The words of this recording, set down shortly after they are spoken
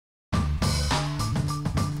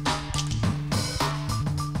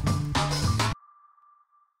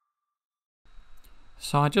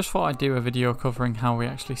So I just thought I'd do a video covering how we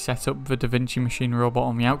actually set up the DaVinci machine robot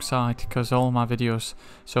on the outside, because all my videos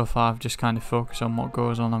so far have just kind of focused on what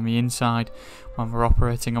goes on the inside when we're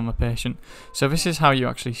operating on the patient. So this is how you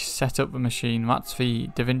actually set up the machine. That's the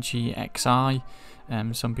DaVinci Xi.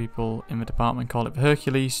 Some people in the department call it the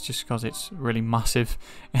Hercules, just because it's really massive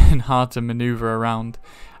and hard to maneuver around.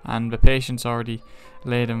 And the patient's already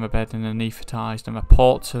laid on the bed and anaesthetised, and the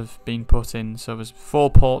ports have been put in. So there's 4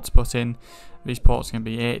 ports put in. These ports can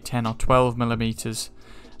be 8, 10 or 12 millimeters.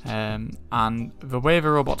 And the way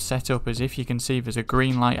the robot's set up is, if you can see, there's a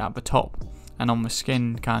green light at the top and on the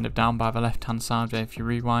skin kind of down by the left hand side there. If you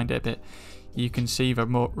rewind it a bit, you can see the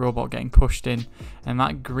robot getting pushed in, and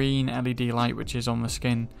that green LED light which is on the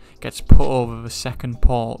skin gets put over the second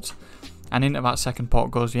port, and into that second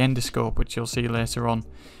port goes the endoscope, which you'll see later on.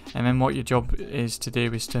 And then what your job is to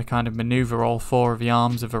do is to kind of maneuver all 4 of the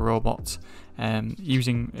arms of the robot,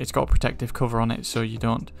 it's got a protective cover on it so you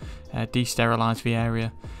don't de-sterilise the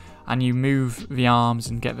area, and you move the arms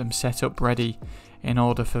and get them set up ready in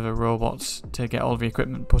order for the robots to get all the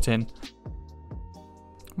equipment put in.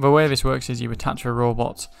 The way this works is you attach the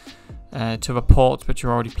robot to the ports which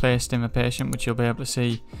are already placed in the patient, which you'll be able to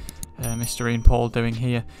see Mr. Ian Paul doing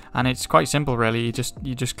here, and it's quite simple really. You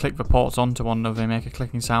just click the ports onto one another, they make a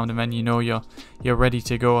clicking sound, and then you know you're ready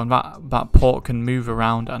to go, and that port can move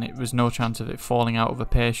around, and there's no chance of it falling out of the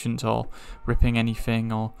patient or ripping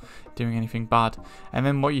anything or doing anything bad. And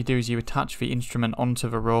then what you do is you attach the instrument onto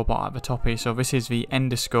the robot at the top here. So this is the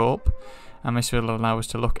endoscope, and this will allow us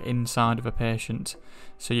to look inside of a patient.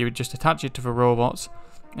 So you would just attach it to the robot,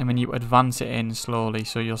 and then you advance it in slowly.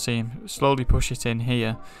 So you'll see him slowly push it in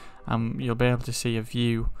here, and you'll be able to see a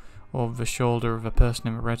view of the shoulder of a person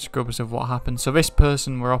in the red scrubbers of what happened. So this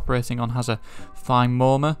person we're operating on has a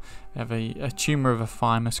thymoma. We have a tumour of a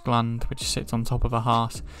thymus gland which sits on top of the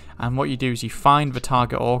heart, and what you do is you find the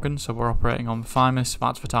target organ. So we're operating on the thymus,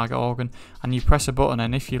 that's the target organ, and you press a button,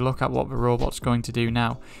 and if you look at what the robot's going to do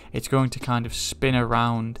now, it's going to kind of spin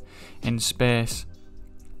around in space.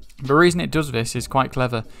 The reason it does this is quite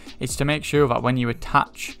clever. It's to make sure that when you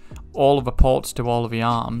attach all of the ports to all of the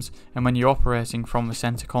arms, and when you're operating from the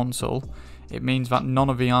centre console, it means that none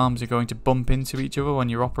of the arms are going to bump into each other when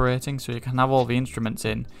you're operating, so you can have all the instruments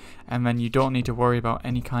in, and then you don't need to worry about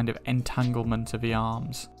any kind of entanglement of the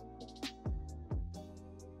arms.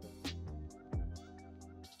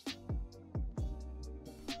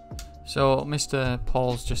 So Mr.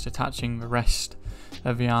 Paul's just attaching the rest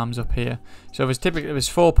of the arms up here. So there's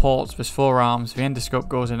 4 ports, there's 4 arms. The endoscope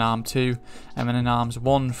goes in arm 2, and then in arms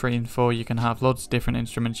 1, 3 and 4 you can have loads of different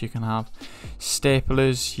instruments. You can have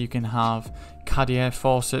staplers, you can have Cadier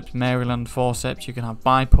forceps, Maryland forceps, you can have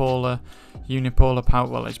bipolar, unipolar power,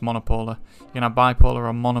 well it's monopolar, you can have bipolar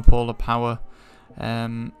or monopolar power,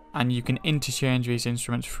 and you can interchange these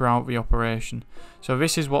instruments throughout the operation. So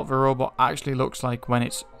this is what the robot actually looks like when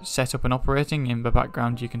it's set up and operating. In the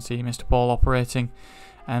background you can see Mr. Paul operating,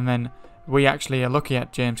 and then we actually are lucky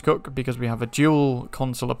at James Cook because we have a dual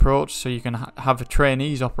console approach, so you can have the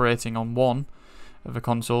trainees operating on one of the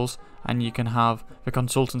consoles, and you can have the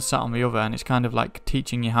consultant sat on the other, and it's kind of like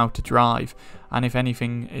teaching you how to drive, and if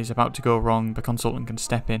anything is about to go wrong the consultant can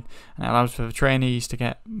step in, and it allows for the trainees to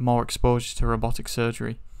get more exposure to robotic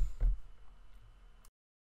surgery.